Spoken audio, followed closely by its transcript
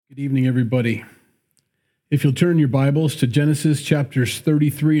Good evening, everybody. If you'll turn your Bibles to Genesis chapters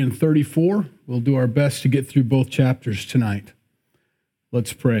 33 and 34, we'll do our best to get through both chapters tonight.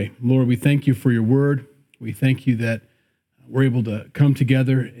 Let's pray. Lord, we thank you for your word. We thank you that we're able to come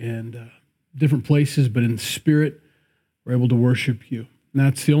together in different places, but in spirit, we're able to worship you. And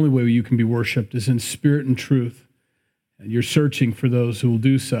that's the only way you can be worshiped, is in spirit and truth. And you're searching for those who will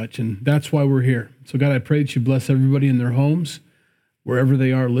do such, and that's why we're here. So God, I pray that you bless everybody in their homes, wherever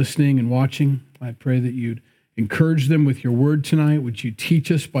they are listening and watching. I pray that you'd encourage them with your word tonight. Would you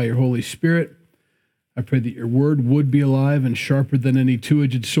teach us by your Holy Spirit? I pray that your word would be alive and sharper than any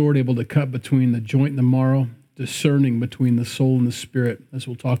two-edged sword, able to cut between the joint and the marrow, discerning between the soul and the spirit, as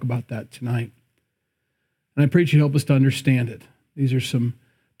we'll talk about that tonight. And I pray that you help us to understand it. These are some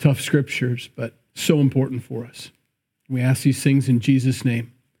tough scriptures, but so important for us. We ask these things in Jesus'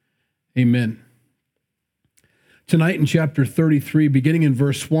 name. Amen. Tonight in chapter 33, beginning in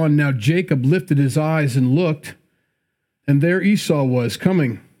verse 1, now Jacob lifted his eyes and looked, and there Esau was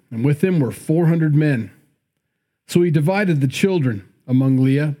coming, and with him were 400 men. So he divided the children among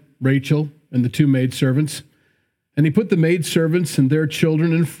Leah, Rachel, and the two maidservants. And he put the maidservants and their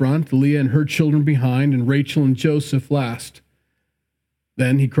children in front, Leah and her children behind, and Rachel and Joseph last.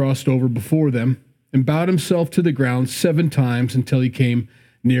 Then he crossed over before them and bowed himself to the ground 7 times until he came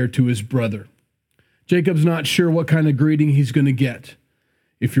near to his brother. Jacob's not sure what kind of greeting he's going to get.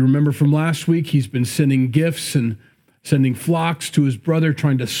 If you remember from last week, he's been sending gifts and sending flocks to his brother,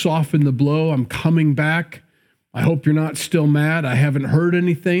 trying to soften the blow. I'm coming back. I hope you're not still mad. I haven't heard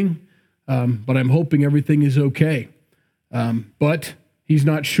anything, but I'm hoping everything is okay. But he's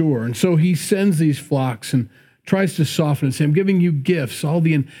not sure. And so he sends these flocks and tries to soften and say, I'm giving you gifts, all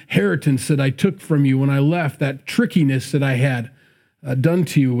the inheritance that I took from you when I left, that trickiness that I had done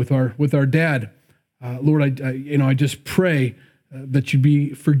to you with our dad. Lord, I just pray that you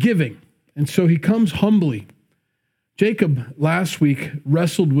be forgiving. And so he comes humbly. Jacob last week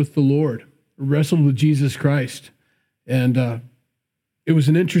wrestled with the Lord, wrestled with Jesus Christ. And it was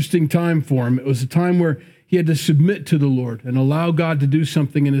an interesting time for him. It was a time where he had to submit to the Lord and allow God to do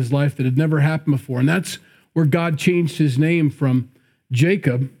something in his life that had never happened before. And that's where God changed his name from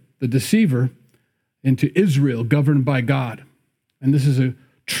Jacob, the deceiver, into Israel, governed by God. And this is a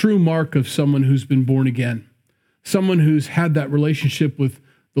true mark of someone who's been born again, someone who's had that relationship with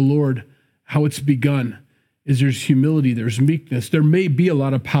the Lord. How it's begun is there's humility, there's meekness. There may be a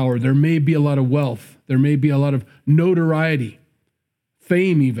lot of power, there may be a lot of wealth, there may be a lot of notoriety,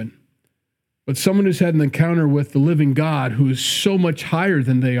 fame even. But someone who's had an encounter with the living God, who is so much higher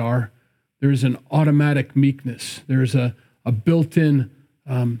than they are, there's an automatic meekness. There's a built-in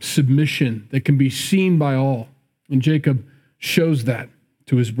submission that can be seen by all. And Jacob shows that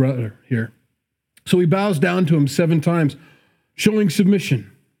to his brother here. So he bows down to him 7 times, showing submission.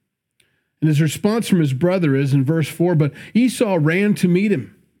 And his response from his brother is in verse 4, but Esau ran to meet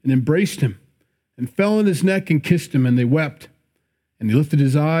him and embraced him and fell on his neck and kissed him, and they wept. And he lifted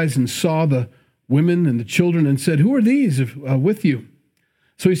his eyes and saw the women and the children and said, who are these with you?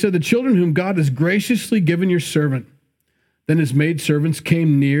 So he said, the children whom God has graciously given your servant. Then his maidservants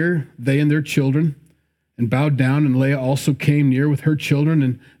came near, they and their children, and bowed down, and Leah also came near with her children,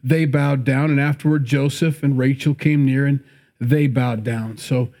 and they bowed down, and afterward Joseph and Rachel came near, and they bowed down.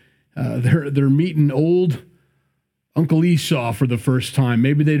 So they're meeting old Uncle Esau for the first time.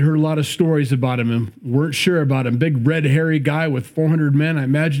 Maybe they'd heard a lot of stories about him and weren't sure about him. Big, red, hairy guy with 400 men. I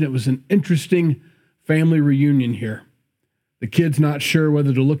imagine it was an interesting family reunion here. The kids not sure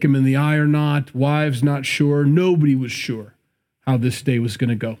whether to look him in the eye or not. Wives not sure. Nobody was sure how this day was going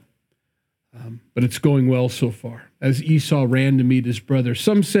to go. But it's going well so far, as Esau ran to meet his brother.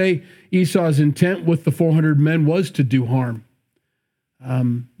 Some say Esau's intent with the 400 men was to do harm.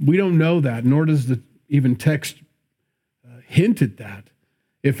 We don't know that, nor does the even text hint at that.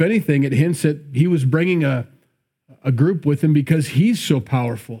 If anything, it hints that he was bringing a group with him because he's so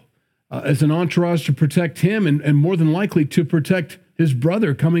powerful as an entourage to protect him and more than likely to protect his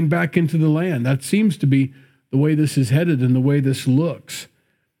brother coming back into the land. That seems to be the way this is headed and the way this looks.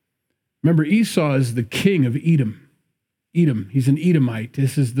 Remember, Esau is the king of Edom. He's an Edomite.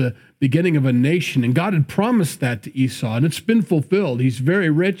 This is the beginning of a nation, and God had promised that to Esau, and it's been fulfilled. He's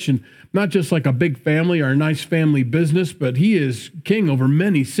very rich, and not just like a big family or a nice family business, but he is king over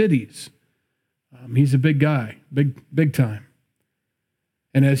many cities. He's a big guy, big time.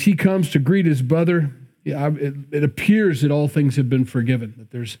 And as he comes to greet his brother, it appears that all things have been forgiven, that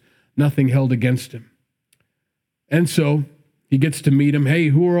there's nothing held against him. And so he gets to meet him. Hey,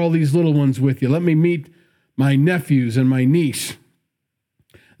 who are all these little ones with you? Let me meet my nephews and my niece.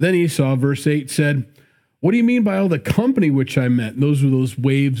 Then Esau, verse 8, said, What do you mean by all the company which I met? And those were those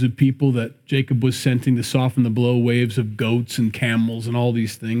waves of people that Jacob was sending to soften the blow, waves of goats and camels and all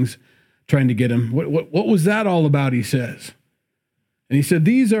these things, trying to get him. What was that all about, he says. And he said,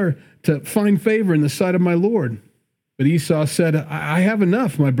 these are to find favor in the sight of my Lord. But Esau said, I have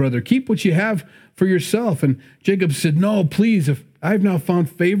enough, my brother. Keep what you have for yourself. And Jacob said, no, please, if I have now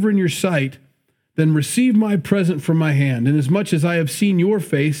found favor in your sight, then receive my present from my hand. And as much as I have seen your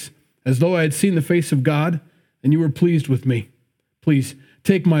face, as though I had seen the face of God, and you were pleased with me, please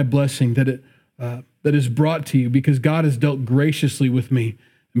take my blessing that is brought to you, because God has dealt graciously with me,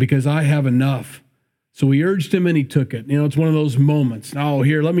 and because I have enough. So he urged him, and he took it. It's one of those moments. Oh,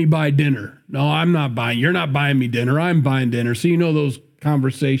 here, let me buy dinner. No, I'm not buying. You're not buying me dinner. I'm buying dinner. So those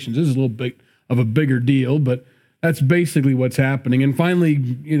conversations. This is a little bit of a bigger deal, but that's basically what's happening. And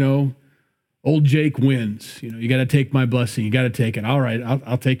finally, old Jake wins. You got to take my blessing. You got to take it. All right,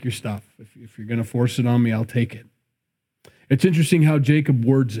 I'll take your stuff. If you're going to force it on me, I'll take it. It's interesting how Jacob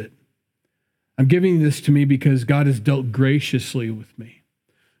words it. I'm giving this to me because God has dealt graciously with me.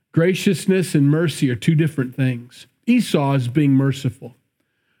 Graciousness and mercy are two different things. Esau is being merciful.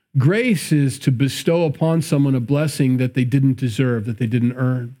 Grace is to bestow upon someone a blessing that they didn't deserve, that they didn't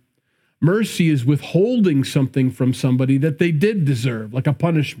earn. Mercy is withholding something from somebody that they did deserve, like a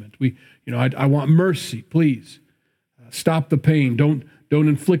punishment. I want mercy, please. Stop the pain. Don't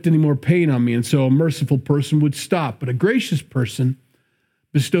inflict any more pain on me. And so a merciful person would stop. But a gracious person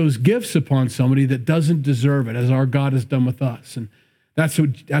bestows gifts upon somebody that doesn't deserve it, as our God has done with us. And that's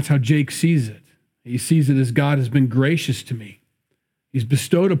how Jake sees it. He sees it as God has been gracious to me. He's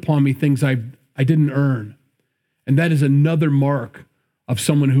bestowed upon me things I didn't earn. And that is another mark of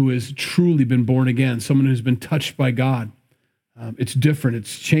someone who has truly been born again, someone who's been touched by God. It's different.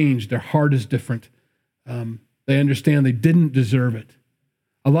 It's changed. Their heart is different. They understand they didn't deserve it.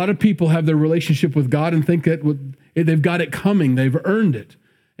 A lot of people have their relationship with God and think that they've got it coming. They've earned it.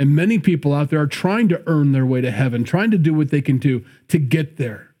 And many people out there are trying to earn their way to heaven, trying to do what they can do to get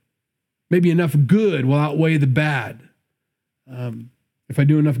there. Maybe enough good will outweigh the bad. If I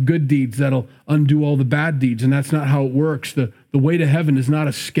do enough good deeds, that'll undo all the bad deeds. And that's not how it works. The way to heaven is not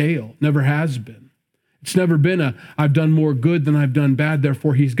a scale. Never has been. It's never been I've done more good than I've done bad,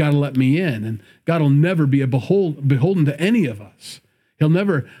 therefore he's got to let me in. And God will never be beholden to any of us. He'll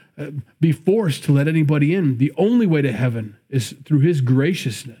never be forced to let anybody in. The only way to heaven is through his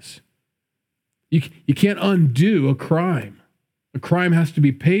graciousness. You can't undo a crime. A crime has to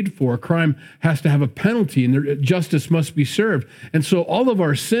be paid for. A crime has to have a penalty, and justice must be served. And so all of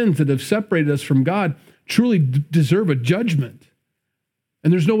our sins that have separated us from God truly deserve a judgment.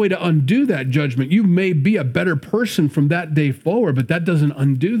 And there's no way to undo that judgment. You may be a better person from that day forward, but that doesn't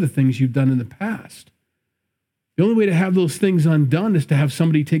undo the things you've done in the past. The only way to have those things undone is to have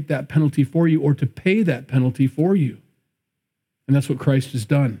somebody take that penalty for you or to pay that penalty for you. And that's what Christ has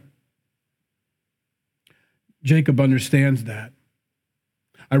done. Jacob understands that.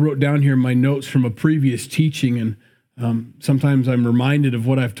 I wrote down here my notes from a previous teaching, and sometimes I'm reminded of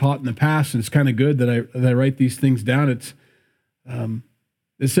what I've taught in the past, and it's kind of good that I write these things down.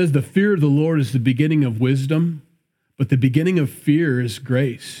 It says the fear of the Lord is the beginning of wisdom, but the beginning of fear is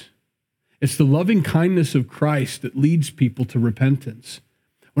grace. It's the loving kindness of Christ that leads people to repentance.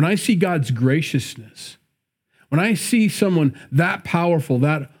 When I see God's graciousness, when I see someone that powerful,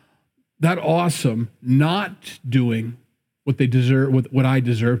 that awesome, not doing what they deserve, what I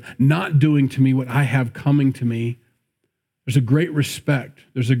deserve, not doing to me what I have coming to me, there's a great respect.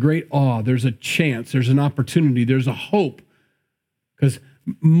 There's a great awe. There's a chance. There's an opportunity. There's a hope. Because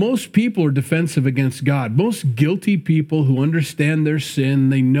most people are defensive against God. Most guilty people who understand their sin,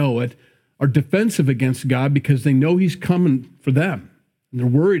 they know it, are defensive against God because they know he's coming for them. And they're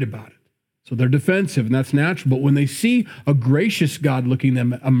worried about it. So they're defensive, and that's natural. But when they see a gracious God looking at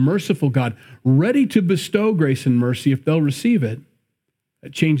them, a merciful God, ready to bestow grace and mercy if they'll receive it,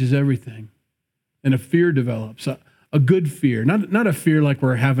 it changes everything. And a fear develops, a good fear. Not a fear like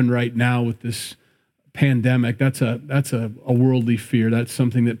we're having right now with this pandemic. That's a worldly fear. That's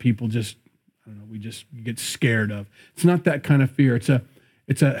something that people just, we just get scared of. It's not that kind of fear.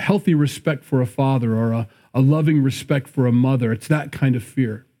 It's a healthy respect for a father or a loving respect for a mother. It's that kind of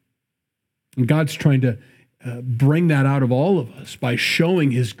fear. And God's trying to bring that out of all of us by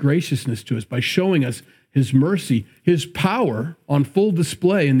showing his graciousness to us, by showing us his mercy, his power on full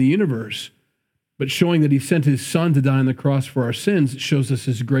display in the universe, but showing that he sent his son to die on the cross for our sins. It shows us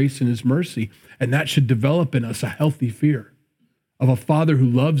his grace and his mercy. And that should develop in us a healthy fear of a father who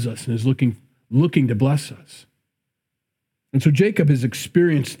loves us and is looking to bless us. And so Jacob has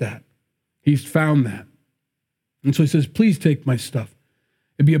experienced that. He's found that. And so he says, please take my stuff.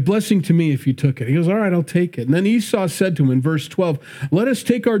 It'd be a blessing to me if you took it. He goes, all right, I'll take it. And then Esau said to him in verse 12, let us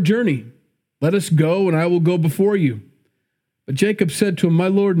take our journey. Let us go, and I will go before you. But Jacob said to him, my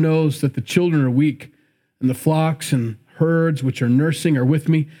Lord knows that the children are weak, and the flocks and herds which are nursing are with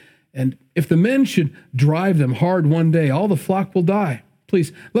me. And if the men should drive them hard one day, all the flock will die.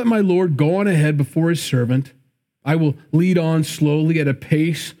 Please, let my Lord go on ahead before his servant. I will lead on slowly at a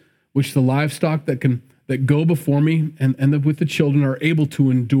pace which the livestock that go before me and with the children are able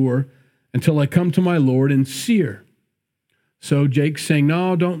to endure until I come to my Lord in Seir. So Jake's saying,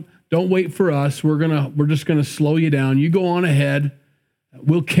 no, don't wait for us. We're just gonna slow you down. You go on ahead.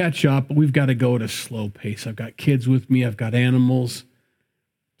 We'll catch up, but we've got to go at a slow pace. I've got kids with me. I've got animals.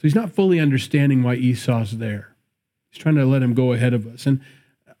 So he's not fully understanding why Esau's there. He's trying to let him go ahead of us. And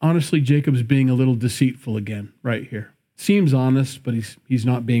honestly, Jacob's being a little deceitful again right here. Seems honest, but he's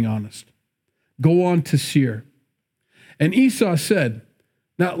not being honest. Go on to Seir. And Esau said,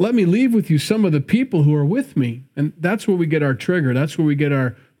 now let me leave with you some of the people who are with me. And that's where we get our trigger. That's where we get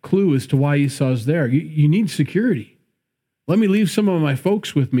our clue as to why Esau's there. You need security. Let me leave some of my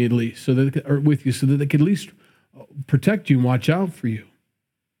folks with me at least, so that they could at least protect you and watch out for you.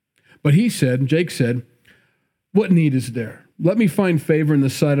 But Jake said, what need is there? Let me find favor in the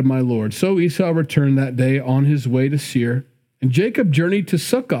sight of my Lord. So Esau returned that day on his way to Seir, and Jacob journeyed to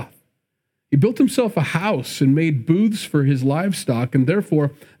Succoth. He built himself a house and made booths for his livestock, and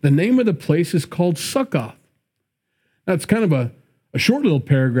therefore the name of the place is called Succoth. Now it's kind of a short little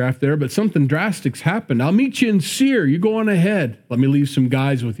paragraph there, but something drastic's happened. I'll meet you in Seir. You go on ahead. Let me leave some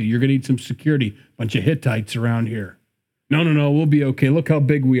guys with you. You're going to need some security. Bunch of Hittites around here. No, we'll be okay. Look how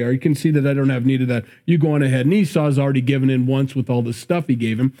big we are. You can see that I don't have need of that. You go on ahead. And Esau's already given in once with all the stuff he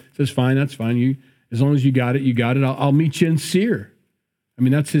gave him. Says, fine, that's fine. As long as you got it, you got it. I'll meet you in Seir. I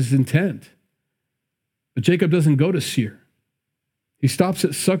mean, that's his intent. But Jacob doesn't go to Seir. He stops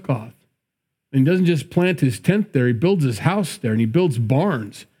at Succoth. And he doesn't just plant his tent there. He builds his house there, and he builds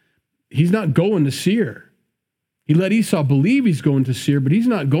barns. He's not going to Seir. He let Esau believe he's going to Seir, but he's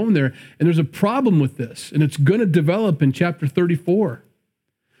not going there. And there's a problem with this, and it's going to develop in chapter 34.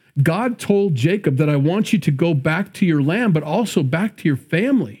 God told Jacob that I want you to go back to your land, but also back to your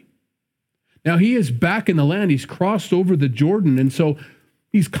family. Now, he is back in the land. He's crossed over the Jordan, and so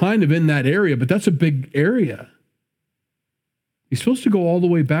he's kind of in that area, but that's a big area. He's supposed to go all the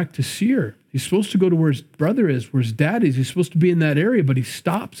way back to Seir. He's supposed to go to where his brother is, where his dad is. He's supposed to be in that area, but he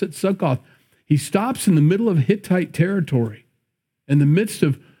stops at Succoth. He stops in the middle of Hittite territory, in the midst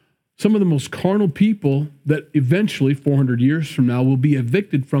of some of the most carnal people that eventually, 400 years from now, will be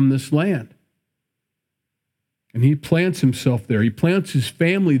evicted from this land. And he plants himself there. He plants his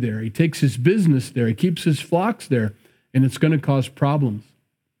family there. He takes his business there. He keeps his flocks there. And it's going to cause problems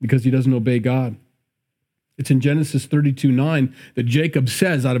because he doesn't obey God. It's in Genesis 32:9 that Jacob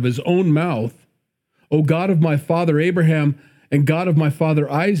says out of his own mouth, O God of my father Abraham and God of my father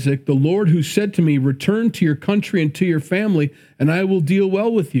Isaac, the Lord who said to me, return to your country and to your family, and I will deal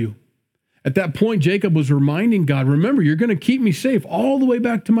well with you. At that point, Jacob was reminding God, remember, you're going to keep me safe all the way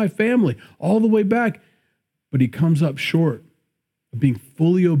back to my family, all the way back. But he comes up short of being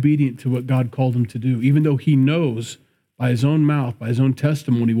fully obedient to what God called him to do, even though he knows by his own mouth, by his own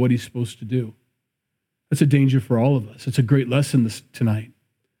testimony, what he's supposed to do. That's a danger for all of us. It's a great lesson tonight.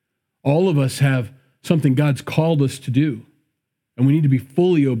 All of us have something God's called us to do, and we need to be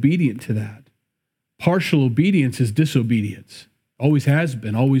fully obedient to that. Partial obedience is disobedience. Always has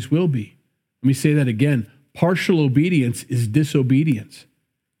been, always will be. Let me say that again. Partial obedience is disobedience.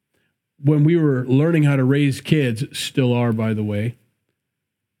 When we were learning how to raise kids, still are, by the way,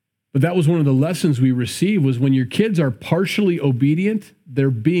 but that was one of the lessons we received was when your kids are partially obedient, they're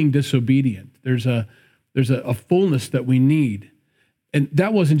being disobedient. There's a fullness that we need. And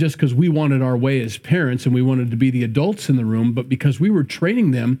that wasn't just because we wanted our way as parents and we wanted to be the adults in the room, but because we were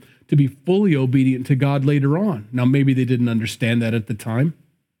training them to be fully obedient to God later on. Now, maybe they didn't understand that at the time,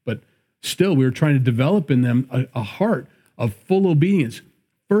 but still we were trying to develop in them a heart of full obedience,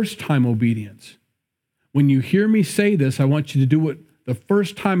 first-time obedience. When you hear me say this, I want you to do it the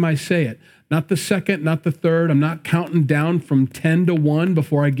first time I say it, not the second, not the third. I'm not counting down from 10 to 1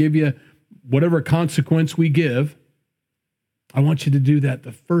 before I give you whatever consequence we give. I want you to do that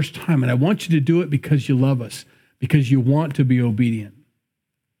the first time, and I want you to do it because you love us, because you want to be obedient.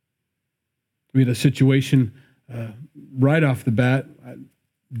 We had a situation right off the bat.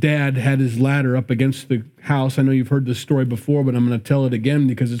 Dad had his ladder up against the house. I know you've heard this story before, but I'm going to tell it again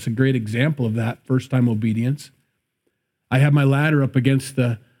because it's a great example of that first-time obedience. I had my ladder up against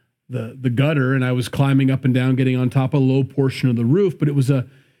the gutter, and I was climbing up and down, getting on top of a low portion of the roof, but it was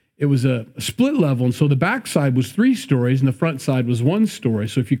it was a split level. And so the backside was 3 stories and the front side was 1 story.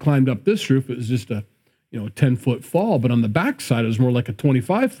 So if you climbed up this roof, it was just a 10-foot fall. But on the backside, it was more like a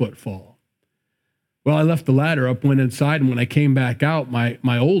 25-foot fall. Well, I left the ladder up, went inside, and when I came back out,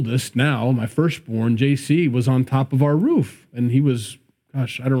 my oldest now, my firstborn, JC, was on top of our roof. And he was,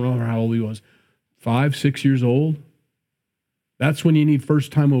 gosh, I don't know how old he was, 5, 6 years old. That's when you need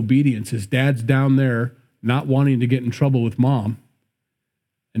first-time obedience. His dad's down there not wanting to get in trouble with mom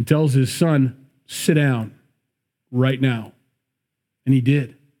and tells his son, sit down right now. And he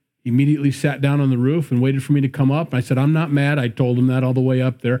did. He immediately sat down on the roof and waited for me to come up. And I said, I'm not mad. I told him that all the way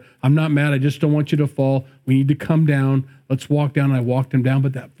up there. I'm not mad. I just don't want you to fall. We need to come down. Let's walk down. And I walked him down.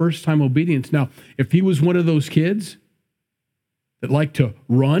 But that first time obedience. Now, if he was one of those kids that like to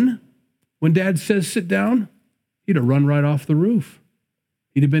run when dad says sit down, he'd have run right off the roof.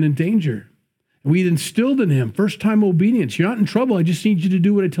 He'd have been in danger. And we'd instilled in him first time obedience. You're not in trouble. I just need you to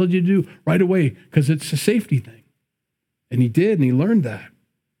do what I told you to do right away because it's a safety thing. And he did, and he learned that.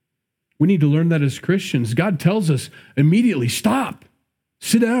 We need to learn that as Christians. God tells us immediately, stop,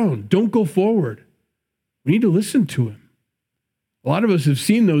 sit down, don't go forward. We need to listen to him. A lot of us have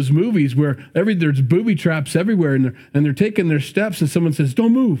seen those movies where there's booby traps everywhere and they're taking their steps and someone says,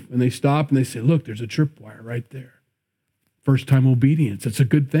 don't move. And they stop and they say, look, there's a tripwire right there. First time obedience. It's a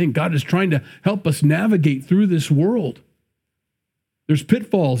good thing. God is trying to help us navigate through this world. There's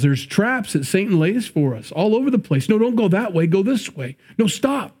pitfalls. There's traps that Satan lays for us all over the place. No, don't go that way. Go this way. No,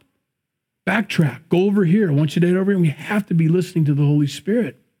 stop. Backtrack. Go over here. I want you to head over here. We have to be listening to the Holy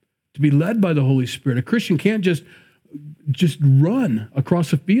Spirit, to be led by the Holy Spirit. A Christian can't just run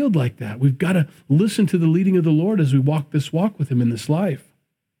across a field like that. We've got to listen to the leading of the Lord as we walk this walk with him in this life.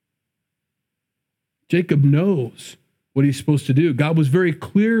 Jacob knows what he's supposed to do. God was very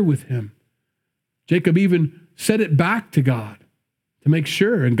clear with him. Jacob even said it back to God to make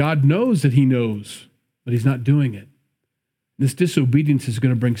sure, and God knows that he knows, but he's not doing it. This disobedience is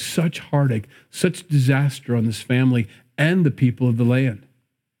going to bring such heartache, such disaster on this family and the people of the land.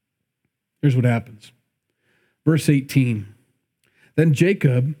 Here's what happens. Verse 18. Then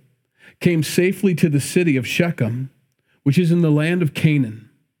Jacob came safely to the city of Shechem, which is in the land of Canaan,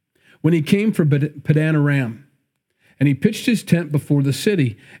 when he came from Padan Aram. And he pitched his tent before the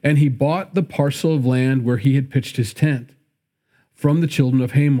city, and he bought the parcel of land where he had pitched his tent from the children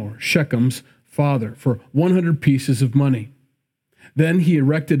of Hamor, Shechem's father, for 100 pieces of money. Then he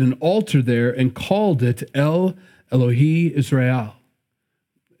erected an altar there and called it El Elohi Israel.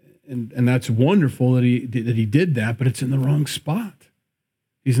 And that's wonderful that he did that, but it's in the wrong spot.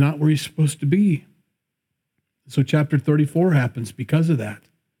 He's not where he's supposed to be. So chapter 34 happens because of that.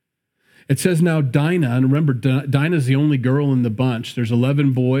 It says now Dinah, and remember, Dinah's the only girl in the bunch. There's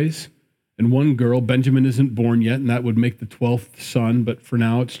 11 boys and 1 girl. Benjamin isn't born yet, and that would make the 12th son, but for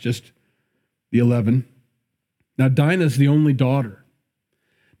now it's just the 11. Now Dinah's the only daughter.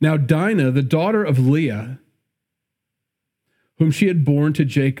 Now Dinah, the daughter of Leah, whom she had borne to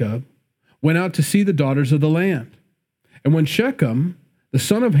Jacob, went out to see the daughters of the land. And when Shechem, the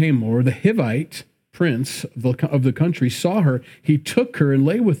son of Hamor, the Hivite prince of the country, saw her, he took her and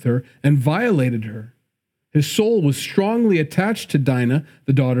lay with her and violated her. His soul was strongly attached to Dinah,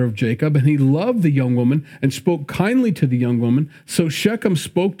 the daughter of Jacob, and he loved the young woman and spoke kindly to the young woman. So Shechem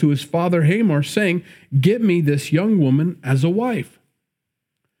spoke to his father Hamor, saying, "Get me this young woman as a wife."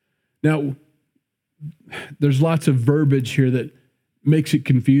 Now, there's lots of verbiage here that makes it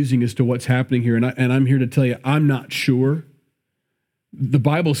confusing as to what's happening here, and I'm here to tell you, I'm not sure. The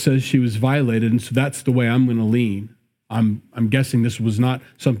Bible says she was violated, and so that's the way I'm going to lean. I'm guessing this was not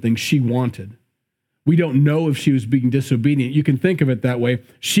something she wanted. We don't know if she was being disobedient. You can think of it that way.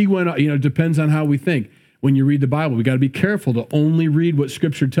 She went, it depends on how we think. When you read the Bible, we got to be careful to only read what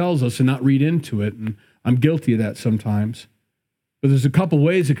Scripture tells us and not read into it, and I'm guilty of that sometimes. But there's a couple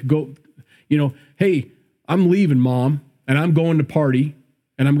ways it could go, hey, I'm leaving, Mom, and I'm going to party,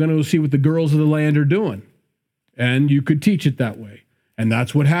 and I'm going to go see what the girls of the land are doing. And you could teach it that way. And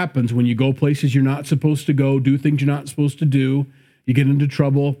that's what happens when you go places you're not supposed to go, do things you're not supposed to do, you get into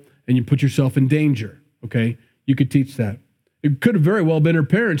trouble, and you put yourself in danger, okay? You could teach that. It could have very well been her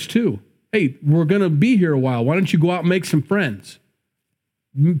parents, too. Hey, we're going to be here a while. Why don't you go out and make some friends?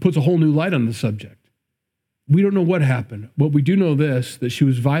 Puts a whole new light on the subject. We don't know what happened, but we do know this, that she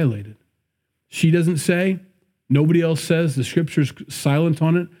was violated. She doesn't say, nobody else says, the Scripture's silent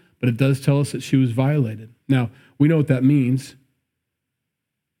on it, but it does tell us that she was violated. Now, we know what that means.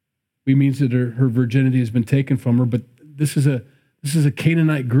 It means that her virginity has been taken from her, but this is a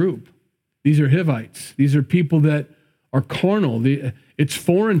Canaanite group. These are Hivites. These are people that are carnal. It's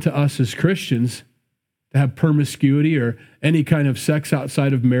foreign to us as Christians, to have promiscuity or any kind of sex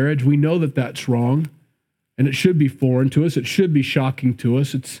outside of marriage. We know that that's wrong, and it should be foreign to us. It should be shocking to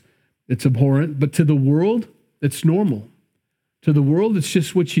us. It's abhorrent. But to the world, it's normal. To the world, it's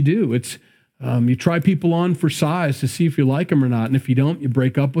just what you do. It's you try people on for size to see if you like them or not, and if you don't, you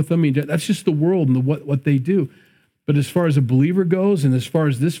break up with them. That's just the world and what they do. But as far as a believer goes, and as far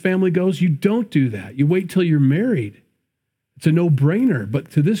as this family goes, you don't do that. You wait till you're married. It's a no-brainer. But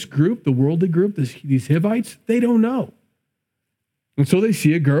to this group, the worldly group, these Hivites, they don't know. And so they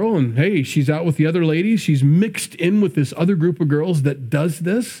see a girl, and hey, she's out with the other ladies. She's mixed in with this other group of girls that does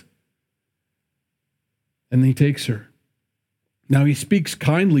this. And he takes her. Now, he speaks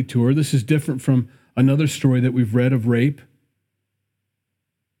kindly to her. This is different from another story that we've read of rape,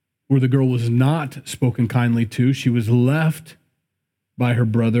 where the girl was not spoken kindly to. She was left by her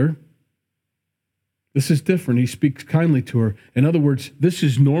brother. This is different. He speaks kindly to her. In other words, this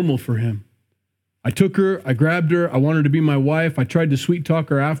is normal for him. I took her, I grabbed her, I wanted her to be my wife. I tried to sweet talk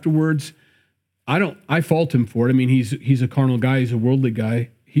her afterwards. I fault him for it. I mean, he's a carnal guy, he's a worldly guy.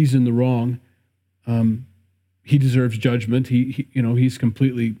 He's in the wrong. He deserves judgment. He's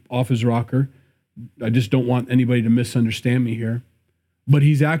completely off his rocker. I just don't want anybody to misunderstand me here. But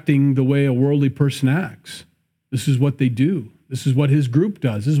he's acting the way a worldly person acts. This is what they do. This is what his group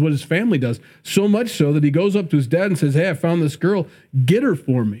does. This is what his family does. So much so that he goes up to his dad and says, hey, I found this girl. Get her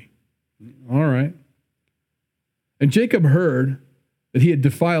for me. All right. And Jacob heard that he had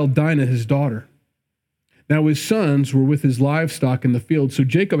defiled Dinah, his daughter. Now his sons were with his livestock in the field, so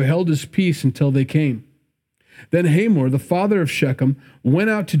Jacob held his peace until they came. Then Hamor, the father of Shechem, went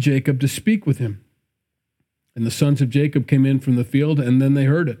out to Jacob to speak with him. And the sons of Jacob came in from the field, and then they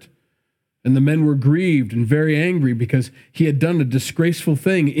heard it. And the men were grieved and very angry because he had done a disgraceful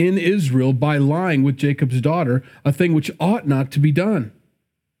thing in Israel by lying with Jacob's daughter, a thing which ought not to be done.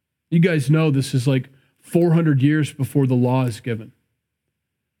 You guys know this is like 400 years before the law is given.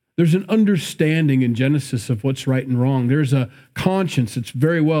 There's an understanding in Genesis of what's right and wrong. There's a conscience that's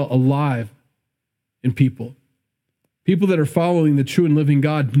very well alive in people. People that are following the true and living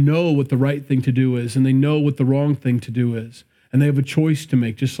God know what the right thing to do is, and they know what the wrong thing to do is. And they have a choice to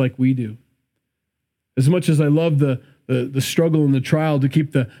make, just like we do. As much as I love the struggle and the trial to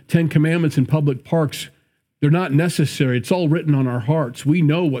keep the 10 Commandments in public parks, they're not necessary. It's all written on our hearts. We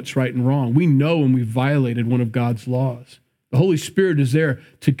know what's right and wrong. We know when we've violated one of God's laws. The Holy Spirit is there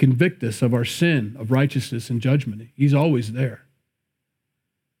to convict us of our sin, of righteousness and judgment. He's always there.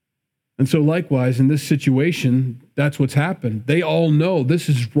 And so likewise, in this situation, that's what's happened. They all know this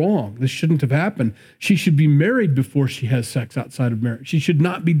is wrong. This shouldn't have happened. She should be married before she has sex outside of marriage. She should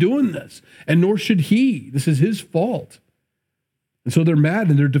not be doing this, and nor should he. This is his fault. And so they're mad,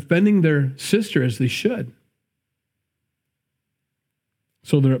 and they're defending their sister as they should.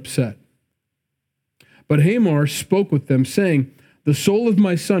 So they're upset. But Hamor spoke with them, saying, the soul of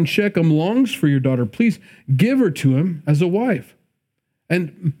my son Shechem longs for your daughter. Please give her to him as a wife,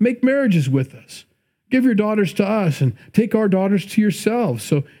 and make marriages with us. Give your daughters to us, and take our daughters to yourselves.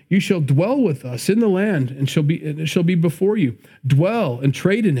 So you shall dwell with us in the land, and it shall be before you. Dwell and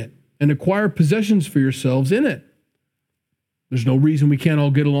trade in it, and acquire possessions for yourselves in it. There's no reason we can't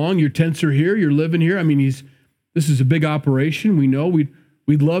all get along. Your tents are here. You're living here. I mean, this is a big operation. We know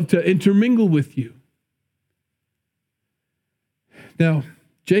we'd love to intermingle with you. Now,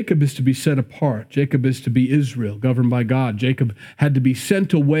 Jacob is to be set apart. Jacob is to be Israel, governed by God. Jacob had to be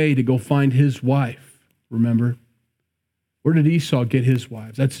sent away to go find his wife. Remember? Where did Esau get his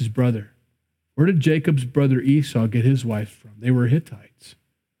wives? That's his brother. Where did Jacob's brother Esau get his wives from? They were Hittites.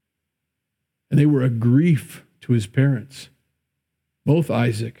 And they were a grief to his parents. Both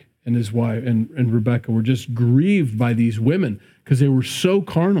Isaac and his wife and Rebekah were just grieved by these women because they were so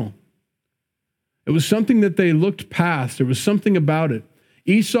carnal. It was something that they looked past. There was something about it.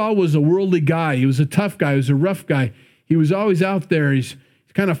 Esau was a worldly guy. He was a tough guy. He was a rough guy. He was always out there. He's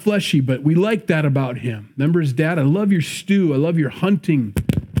kind of fleshy, but we liked that about him. Remember his dad? I love your stew. I love your hunting.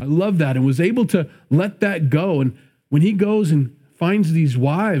 I love that, and was able to let that go. And when he goes and finds these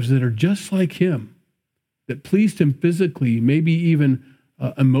wives that are just like him, that pleased him physically, maybe even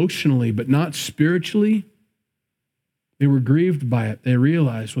emotionally, but not spiritually, they were grieved by it. They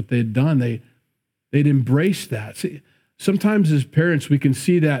realized what they had done. They'd embraced that. See, sometimes as parents, we can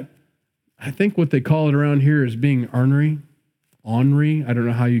see that, I think what they call it around here is being ornery. I don't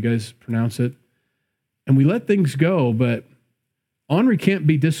know how you guys pronounce it. And we let things go, but ornery can't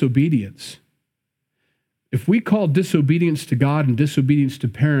be disobedience. If we call disobedience to God and disobedience to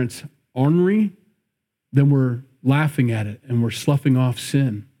parents ornery, then we're laughing at it and we're sloughing off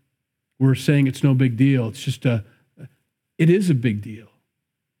sin. We're saying it's no big deal. It's just it is a big deal.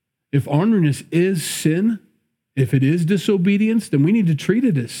 If orneriness is sin, if it is disobedience, then we need to treat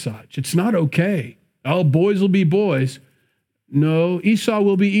it as such. It's not okay. Oh, boys will be boys. No, Esau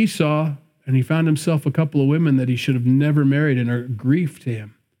will be Esau. And he found himself a couple of women that he should have never married and are grief to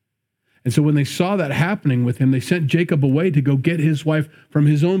him. And so when they saw that happening with him, they sent Jacob away to go get his wife from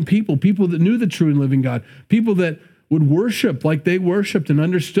his own people that knew the true and living God, people that would worship like they worshiped and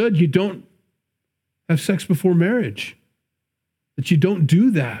understood you don't have sex before marriage, that you don't do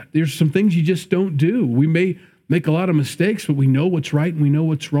that. There's some things you just don't do. We may make a lot of mistakes, but we know what's right and we know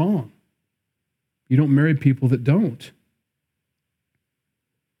what's wrong. You don't marry people that don't.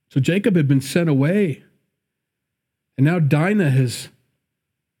 So Jacob had been sent away, and now Dinah has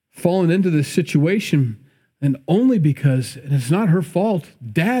fallen into this situation, and only because, and it's not her fault,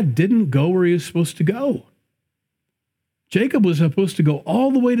 Dad didn't go where he was supposed to go. Jacob was supposed to go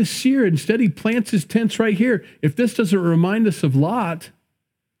all the way to Seir. Instead, he plants his tents right here. If this doesn't remind us of Lot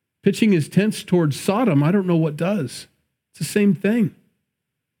pitching his tents towards Sodom, I don't know what does. It's the same thing.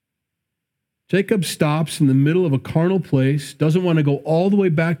 Jacob stops in the middle of a carnal place, doesn't want to go all the way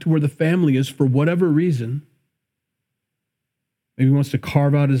back to where the family is for whatever reason. Maybe he wants to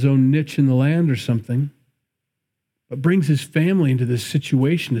carve out his own niche in the land or something, but brings his family into this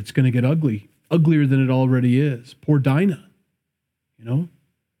situation that's going to get ugly, uglier than it already is. Poor Dinah,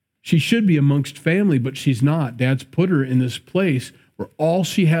 She should be amongst family, but she's not. Dad's put her in this place where all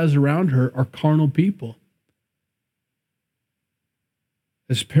she has around her are carnal people.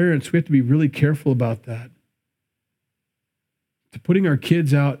 As parents, we have to be really careful about that. To putting our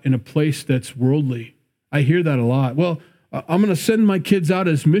kids out in a place that's worldly. I hear that a lot. Well, I'm going to send my kids out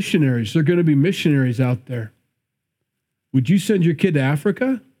as missionaries. They're going to be missionaries out there. Would you send your kid to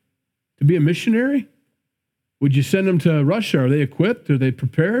Africa to be a missionary? Would you send them to Russia? Are they equipped? Are they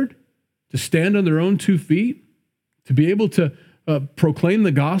prepared to stand on their own 2 feet? To be able to proclaim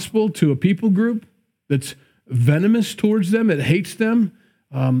the gospel to a people group that's venomous towards them, that hates them,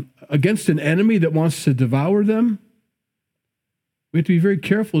 against an enemy that wants to devour them? We have to be very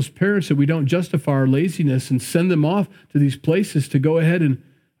careful as parents that we don't justify our laziness and send them off to these places to go ahead and,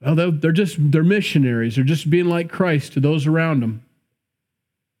 they're missionaries. They're just being like Christ to those around them.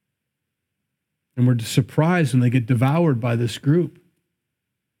 And we're surprised when they get devoured by this group.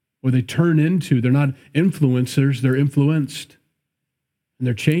 Or they turn into, they're not influencers, they're influenced. And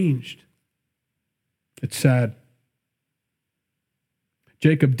they're changed. It's sad.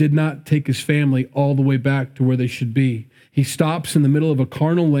 Jacob did not take his family all the way back to where they should be. He stops in the middle of a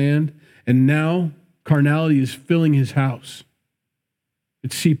carnal land, and now carnality is filling his house.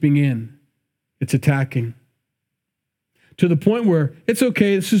 It's seeping in. It's attacking. To the point where it's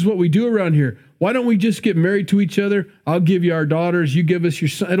okay, this is what we do around here. Why don't we just get married to each other? I'll give you our daughters, you give us your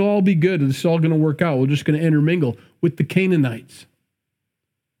son. It'll all be good. It's all going to work out. We're just going to intermingle with the Canaanites.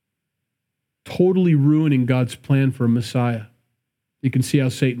 Totally ruining God's plan for a Messiah. You can see how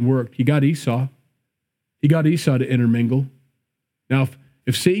Satan worked. He got Esau. He got Esau to intermingle. Now,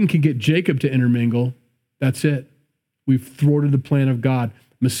 if Satan can get Jacob to intermingle, that's it. We've thwarted the plan of God.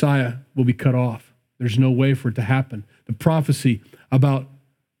 Messiah will be cut off. There's no way for it to happen. The prophecy about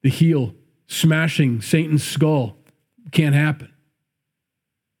the heel smashing Satan's skull can't happen.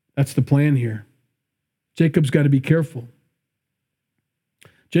 That's the plan here. Jacob's got to be careful.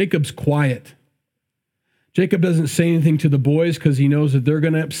 Jacob's quiet. Jacob doesn't say anything to the boys because he knows that they're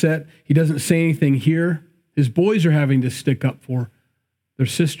going to upset. He doesn't say anything here. His boys are having to stick up for their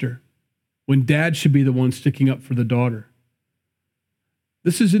sister when dad should be the one sticking up for the daughter.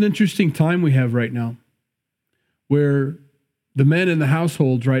 This is an interesting time we have right now where the men in the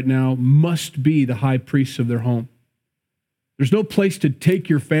households right now must be the high priests of their home. There's no place to take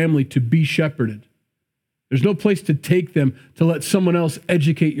your family to be shepherded. There's no place to take them to let someone else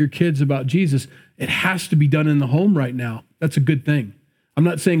educate your kids about Jesus. It has to be done in the home right now. That's a good thing. I'm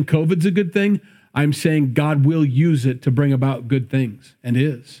not saying COVID's a good thing. I'm saying God will use it to bring about good things, and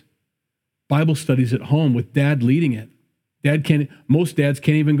is. Bible studies at home with dad leading it. Most dads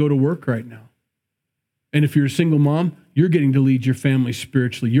can't even go to work right now. And if you're a single mom, you're getting to lead your family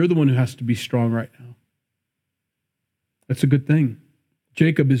spiritually. You're the one who has to be strong right now. That's a good thing.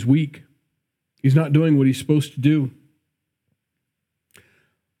 Jacob is weak. He's not doing what he's supposed to do.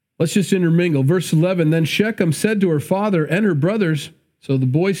 Let's just intermingle. Verse 11, then Shechem said to her father and her brothers, so the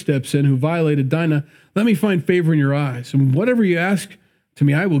boy steps in who violated Dinah, let me find favor in your eyes. And whatever you ask to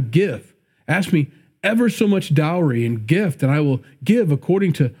me, I will give. Ask me ever so much dowry and gift, and I will give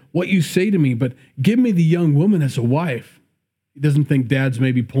according to what you say to me. But give me the young woman as a wife. He doesn't think dad's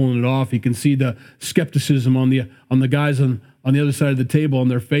maybe pulling it off. He can see the skepticism on the guys on the other side of the table on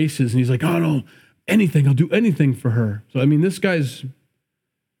their faces. And he's like, oh no, anything, I'll do anything for her. So, this guy's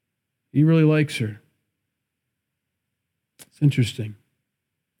He really likes her. It's interesting.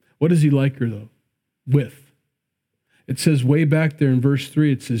 What does he like her, though? With. It says way back there in verse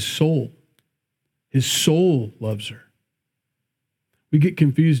 3, it's his soul. His soul loves her. We get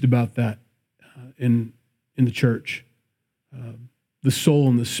confused about that in the church. The soul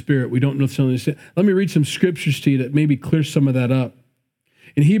and the spirit. We don't necessarily understand. Let me read some scriptures to you that maybe clear some of that up.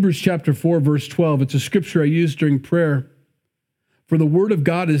 In Hebrews chapter 4, verse 12, it's a scripture I use during prayer. For the word of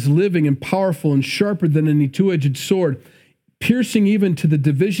God is living and powerful and sharper than any two-edged sword, piercing even to the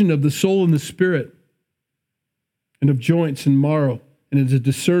division of the soul and the spirit, and of joints and marrow, and is a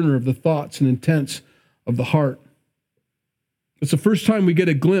discerner of the thoughts and intents of the heart. It's the first time we get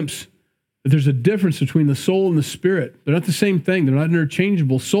a glimpse that there's a difference between the soul and the spirit. They're not the same thing. They're not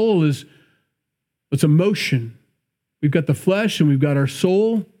interchangeable. Soul it's emotion. We've got the flesh and we've got our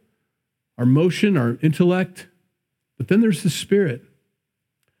soul, our motion, our intellect. But then there's the spirit.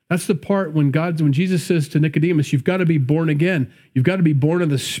 That's the part when Jesus says to Nicodemus, you've got to be born again. You've got to be born of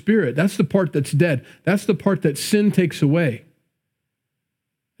the Spirit. That's the part that's dead. That's the part that sin takes away.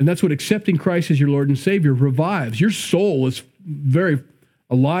 And that's what accepting Christ as your Lord and Savior revives. Your soul is very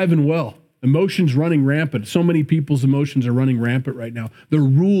alive and well. Emotions running rampant. So many people's emotions are running rampant right now. They're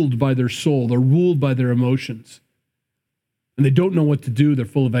ruled by their soul. They're ruled by their emotions. And they don't know what to do. They're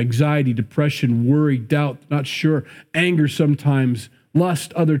full of anxiety, depression, worry, doubt, not sure, anger sometimes,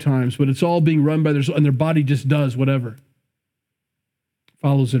 lust other times, but it's all being run by their soul, and their body just does whatever.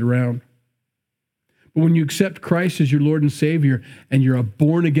 Follows it around. But when you accept Christ as your Lord and Savior, and you're a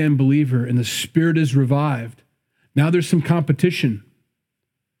born-again believer, and the Spirit is revived, now there's some competition.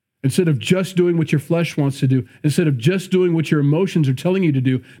 Instead of just doing what your flesh wants to do, instead of just doing what your emotions are telling you to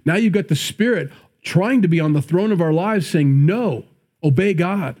do, now you've got the Spirit trying to be on the throne of our lives saying, no, obey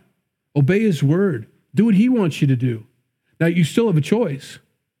God. Obey His word. Do what He wants you to do. Now, you still have a choice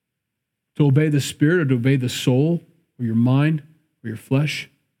to obey the Spirit or to obey the soul or your mind or your flesh.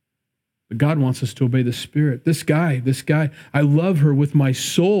 But God wants us to obey the Spirit. This guy, I love her with my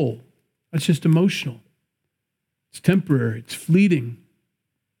soul. That's just emotional. It's temporary. It's fleeting.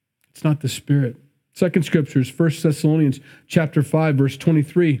 It's not the Spirit. Second scripture is 1 Thessalonians chapter 5, verse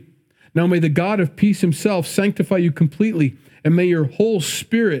 23. Now may the God of peace Himself sanctify you completely, and may your whole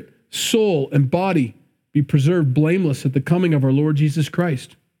spirit, soul, and body be preserved blameless at the coming of our Lord Jesus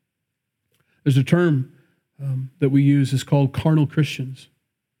Christ. There's a term that we use is called carnal Christians.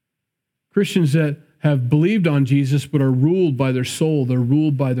 Christians that have believed on Jesus but are ruled by their soul. They're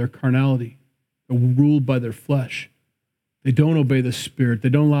ruled by their carnality. They're ruled by their flesh. They don't obey the Spirit. They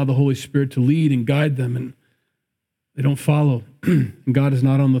don't allow the Holy Spirit to lead and guide them, and they don't follow. And God is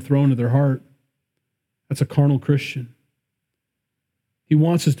not on the throne of their heart. That's a carnal Christian. He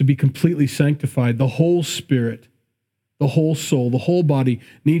wants us to be completely sanctified. The whole spirit, the whole soul, the whole body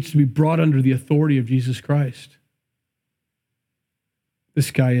needs to be brought under the authority of Jesus Christ.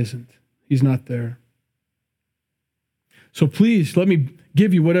 This guy isn't. He's not there. So please, let me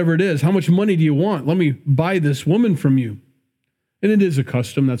give you whatever it is. How much money do you want? Let me buy this woman from you. And it is a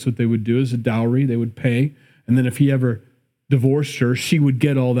custom. That's what they would do as a dowry. They would pay. And then if he ever divorced her, she would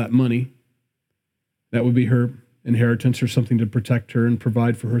get all that money. That would be her inheritance or something to protect her and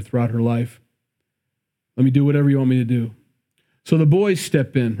provide for her throughout her life. Let me do whatever you want me to do. So the boys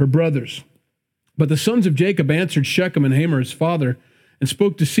step in, her brothers. But the sons of Jacob answered Shechem and Hamor, his father, and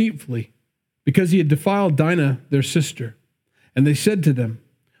spoke deceitfully, because he had defiled Dinah, their sister. And they said to them,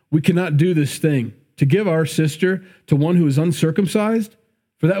 we cannot do this thing, to give our sister to one who is uncircumcised,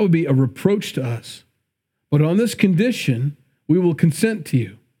 for that would be a reproach to us. But on this condition, we will consent to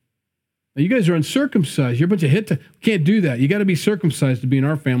you. Now, you guys are uncircumcised. You're a bunch of Hittites. We can't do that. You got to be circumcised to be in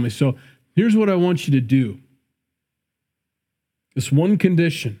our family. So here's what I want you to do. This one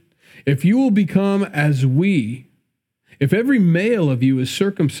condition. If you will become as we, if every male of you is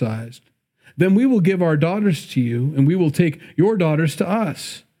circumcised, then we will give our daughters to you, and we will take your daughters to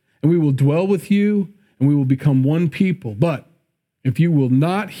us, and we will dwell with you, and we will become one people. But if you will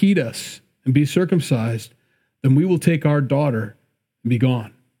not heed us and be circumcised, then we will take our daughter and be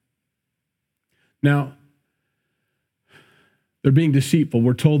gone. Now, they're being deceitful.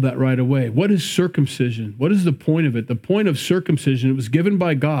 We're told that right away. What is circumcision? What is the point of it? The point of circumcision, it was given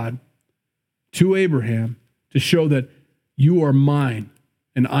by God to Abraham to show that you are mine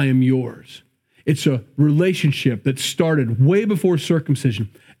and I am yours. It's a relationship that started way before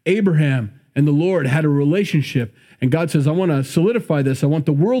circumcision. Abraham and the Lord had a relationship, and God says, I want to solidify this. I want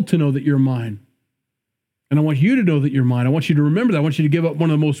the world to know that you're mine. And I want you to know that you're mine. I want you to remember that. I want you to give up one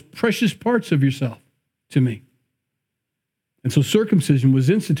of the most precious parts of yourself to me. And so circumcision was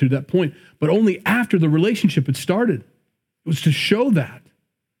instituted at that point, but only after the relationship had started. It was to show that.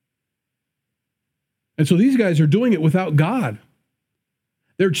 And so these guys are doing it without God.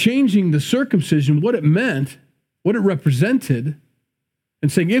 They're changing the circumcision, what it meant, what it represented,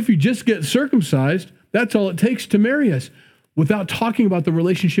 and saying, if you just get circumcised, that's all it takes to marry us, without talking about the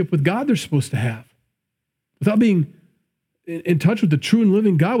relationship with God they're supposed to have, without being in touch with the true and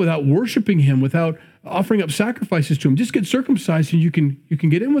living God, without worshiping him, without offering up sacrifices to him. Just get circumcised and you can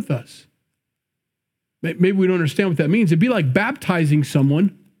get in with us. Maybe we don't understand what that means. It'd be like baptizing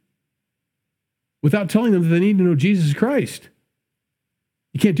someone without telling them that they need to know Jesus Christ.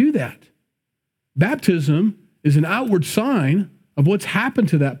 You can't do that. Baptism is an outward sign of what's happened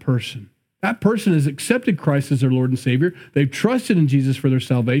to that person. That person has accepted Christ as their Lord and Savior. They've trusted in Jesus for their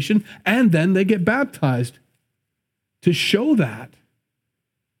salvation, and then they get baptized to show that.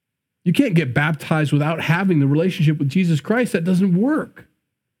 You can't get baptized without having the relationship with Jesus Christ. That doesn't work.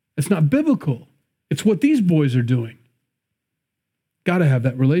 It's not biblical. It's what these boys are doing. Got to have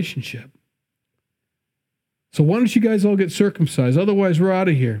that relationship. So why don't you guys all get circumcised? Otherwise, we're out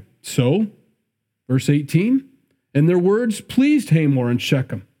of here. So, verse 18, and their words pleased Hamor and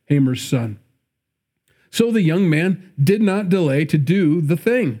Shechem, Hamor's son. So the young man did not delay to do the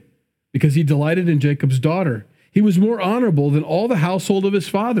thing, because he delighted in Jacob's daughter. He was more honorable than all the household of his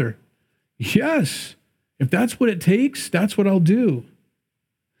father. Yes, if that's what it takes, that's what I'll do.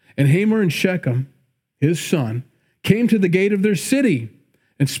 And Hamor and Shechem, his son, came to the gate of their city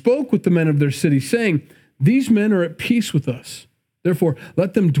and spoke with the men of their city, saying, these men are at peace with us. Therefore,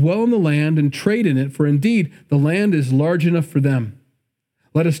 let them dwell in the land and trade in it, for indeed the land is large enough for them.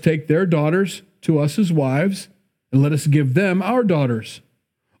 Let us take their daughters to us as wives, and let us give them our daughters.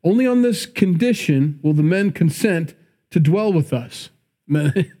 Only on this condition will the men consent to dwell with us.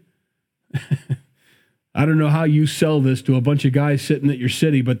 I don't know how you sell this to a bunch of guys sitting at your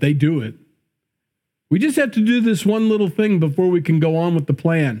city, but they do it. We just have to do this one little thing before we can go on with the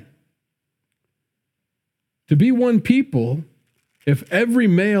plan. To be one people, if every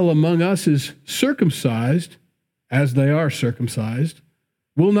male among us is circumcised, as they are circumcised,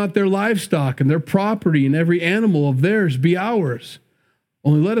 will not their livestock and their property and every animal of theirs be ours?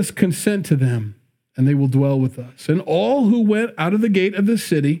 Only let us consent to them, and they will dwell with us. And all who went out of the gate of the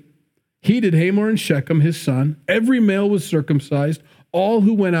city heeded Hamor and Shechem, his son. Every male was circumcised, all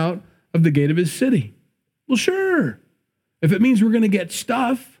who went out of the gate of his city. Well, sure. If it means we're going to get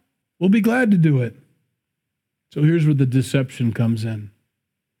stuff, we'll be glad to do it. So here's where the deception comes in.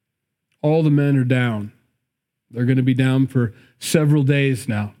 All the men are down. They're going to be down for several days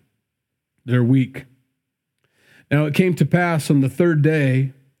now. They're weak. Now it came to pass on the third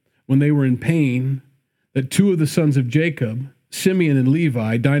day, when they were in pain, that two of the sons of Jacob, Simeon and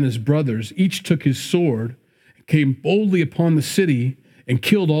Levi, Dinah's brothers, each took his sword, and came boldly upon the city, and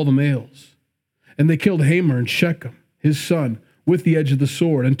killed all the males. And they killed Hamor and Shechem, his son, with the edge of the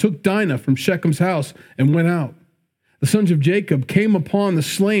sword, and took Dinah from Shechem's house, and went out. The sons of Jacob came upon the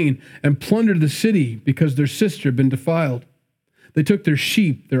slain and plundered the city, because their sister had been defiled. They took their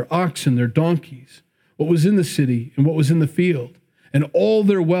sheep, their oxen, their donkeys, what was in the city and what was in the field, and all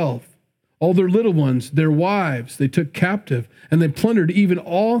their wealth, all their little ones, their wives, they took captive, and they plundered even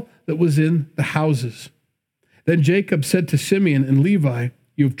all that was in the houses. Then Jacob said to Simeon and Levi,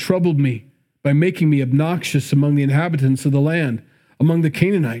 you have troubled me by making me obnoxious among the inhabitants of the land, among the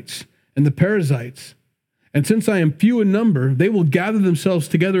Canaanites and the Perizzites. And since I am few in number, they will gather themselves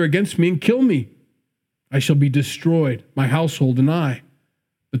together against me and kill me. I shall be destroyed, my household and I.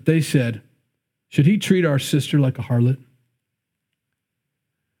 But they said, should he treat our sister like a harlot?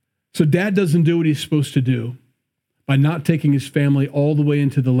 So dad doesn't do what he's supposed to do by not taking his family all the way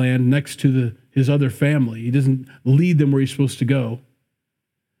into the land next to his other family. He doesn't lead them where he's supposed to go.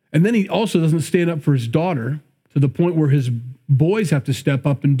 And then he also doesn't stand up for his daughter to the point where his boys have to step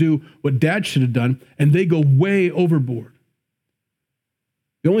up and do what dad should have done, and they go way overboard.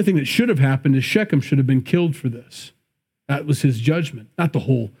 The only thing that should have happened is Shechem should have been killed for this. That was his judgment, not the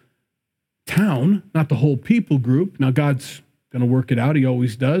whole town, not the whole people group. Now, God's going to work it out. He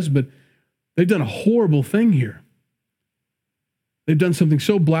always does, but they've done a horrible thing here. They've done something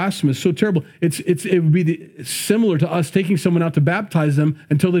so blasphemous, so terrible. It would be similar to us taking someone out to baptize them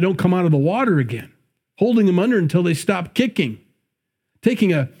until they don't come out of the water again, holding them under until they stop kicking,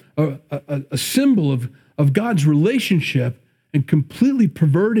 taking a symbol of God's relationship and completely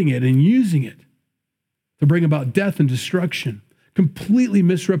perverting it and using it to bring about death and destruction, completely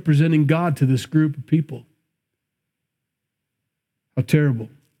misrepresenting God to this group of people. How terrible.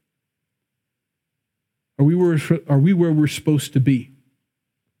 Are we where we're supposed to be?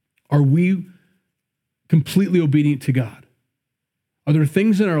 Are we completely obedient to God? Are there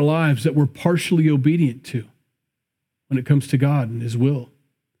things in our lives that we're partially obedient to when it comes to God and His will?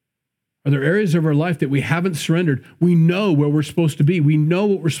 Are there areas of our life that we haven't surrendered? We know where we're supposed to be. We know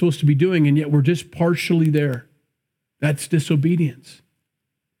what we're supposed to be doing, and yet we're just partially there. That's disobedience.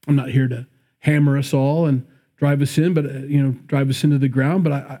 I'm not here to hammer us all and drive us in, but drive us into the ground.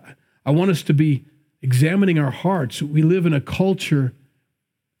 But I want us to be examining our hearts. We live in a culture,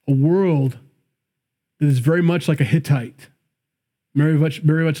 a world that is very much like a Hittite, very much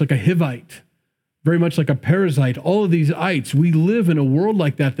like a Hivite, very much like a Perizzite. All of these ites, we live in a world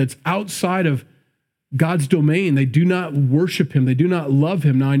like that that's outside of God's domain. They do not worship him. They do not love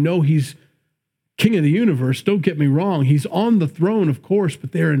him. Now, I know he's king of the universe. Don't get me wrong. He's on the throne, of course,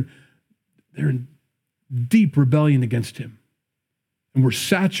 but they're in deep rebellion against him. And we're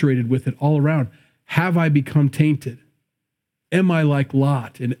saturated with it all around. Have I become tainted? Am I like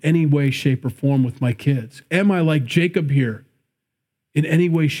Lot in any way, shape, or form with my kids? Am I like Jacob here in any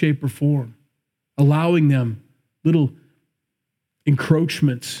way, shape, or form? Allowing them little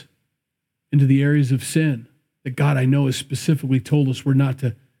encroachments into the areas of sin that God, I know, has specifically told us we're not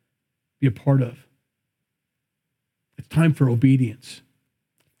to be a part of. It's time for obedience,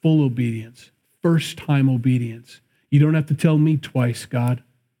 full obedience, first-time obedience. You don't have to tell me twice, God.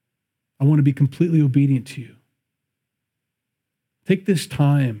 I want to be completely obedient to you. Take this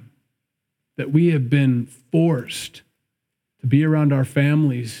time that we have been forced to be around our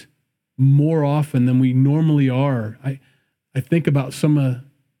families more often than we normally are. I think about some of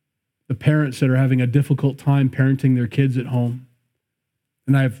the parents that are having a difficult time parenting their kids at home.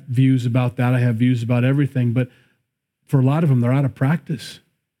 And I have views about that. I have views about everything. But for a lot of them, they're out of practice.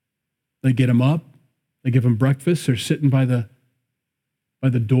 They get them up. They give them breakfast. They're sitting by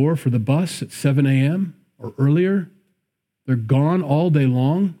the door for the bus at 7 a.m. or earlier. They're gone all day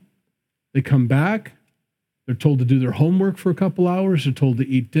long. They come back. They're told to do their homework for a couple hours. They're told to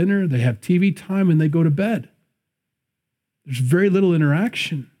eat dinner. They have TV time, and they go to bed. There's very little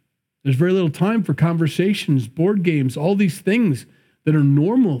interaction. There's very little time for conversations, board games, all these things that are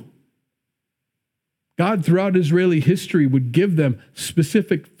normal. God, throughout Israeli history, would give them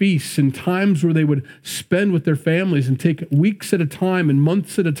specific feasts and times where they would spend with their families and take weeks at a time and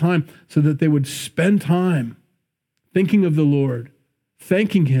months at a time so that they would spend time thinking of the Lord,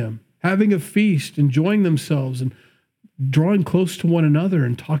 thanking him, having a feast, enjoying themselves, and drawing close to one another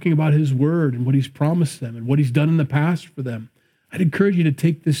and talking about his word and what he's promised them and what he's done in the past for them. I'd encourage you to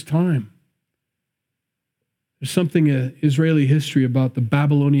take this time. There's something in Israeli history about the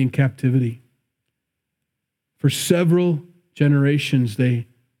Babylonian captivity. For several generations, they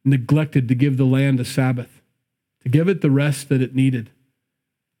neglected to give the land a Sabbath, to give it the rest that it needed.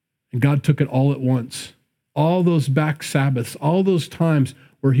 And God took it all at once. All those back Sabbaths, all those times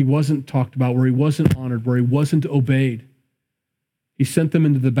where he wasn't talked about, where he wasn't honored, where he wasn't obeyed. He sent them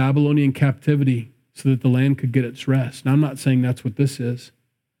into the Babylonian captivity so that the land could get its rest. Now, I'm not saying that's what this is,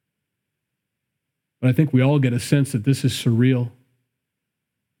 but I think we all get a sense that this is surreal.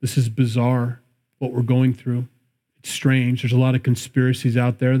 This is bizarre, what we're going through. It's strange. There's a lot of conspiracies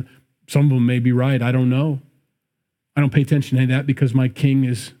out there. Some of them may be right. I don't know. I don't pay attention to that because my king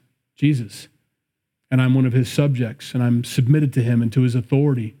is Jesus. And I'm one of his subjects, and I'm submitted to him and to his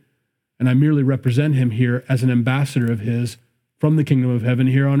authority. And I merely represent him here as an ambassador of his from the kingdom of heaven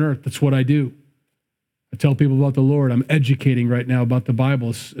here on earth. That's what I do. I tell people about the Lord. I'm educating right now about the Bible.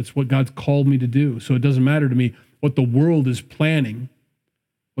 It's what God's called me to do. So it doesn't matter to me what the world is planning,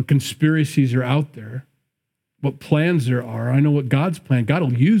 what conspiracies are out there, what plans there are. I know what God's plan. God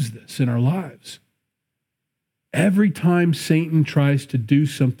will use this in our lives. Every time Satan tries to do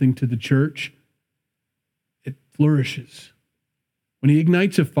something to the church, it flourishes. When he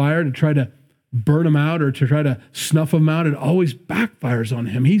ignites a fire to try to burn them out or to try to snuff them out, it always backfires on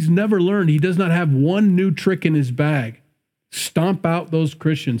him. He's never learned. He does not have one new trick in his bag. Stomp out those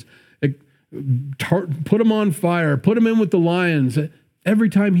Christians. Put them on fire. Put them in with the lions. Every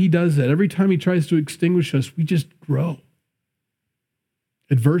time he does that, every time he tries to extinguish us, we just grow.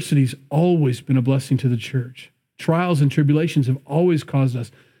 Adversity's always been a blessing to the church. Trials and tribulations have always caused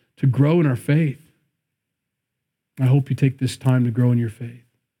us to grow in our faith. I hope you take this time to grow in your faith.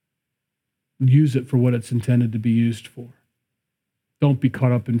 Use it for what it's intended to be used for. Don't be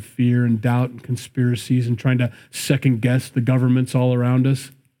caught up in fear and doubt and conspiracies and trying to second guess the governments all around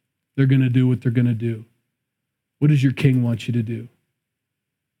us. They're going to do what they're going to do. What does your king want you to do?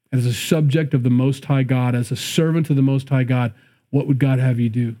 As a subject of the Most High God, as a servant of the Most High God, what would God have you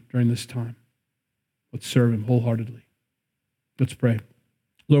do during this time? Let's serve him wholeheartedly. Let's pray.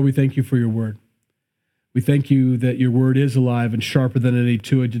 Lord, we thank you for your word. We thank you that your word is alive and sharper than any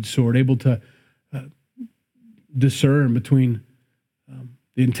two-edged sword, able to discern between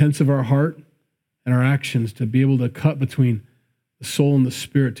the intents of our heart and our actions, to be able to cut between the soul and the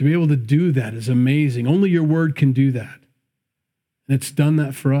spirit. To be able to do that is amazing. Only your word can do that. And it's done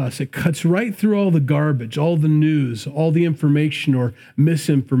that for us. It cuts right through all the garbage, all the news, all the information or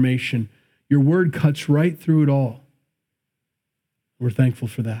misinformation. Your word cuts right through it all. We're thankful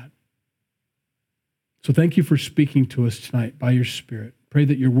for that. So thank you for speaking to us tonight by your Spirit. Pray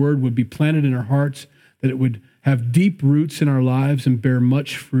that your word would be planted in our hearts, that it would have deep roots in our lives and bear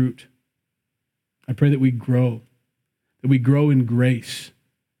much fruit. I pray that we grow in grace,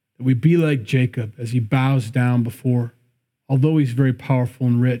 that we be like Jacob as he bows down before. Although he's very powerful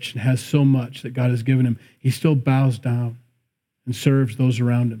and rich and has so much that God has given him, he still bows down and serves those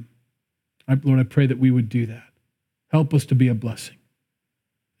around him. Lord, I pray that we would do that. Help us to be a blessing.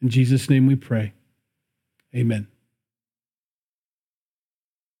 In Jesus' name we pray. Amen.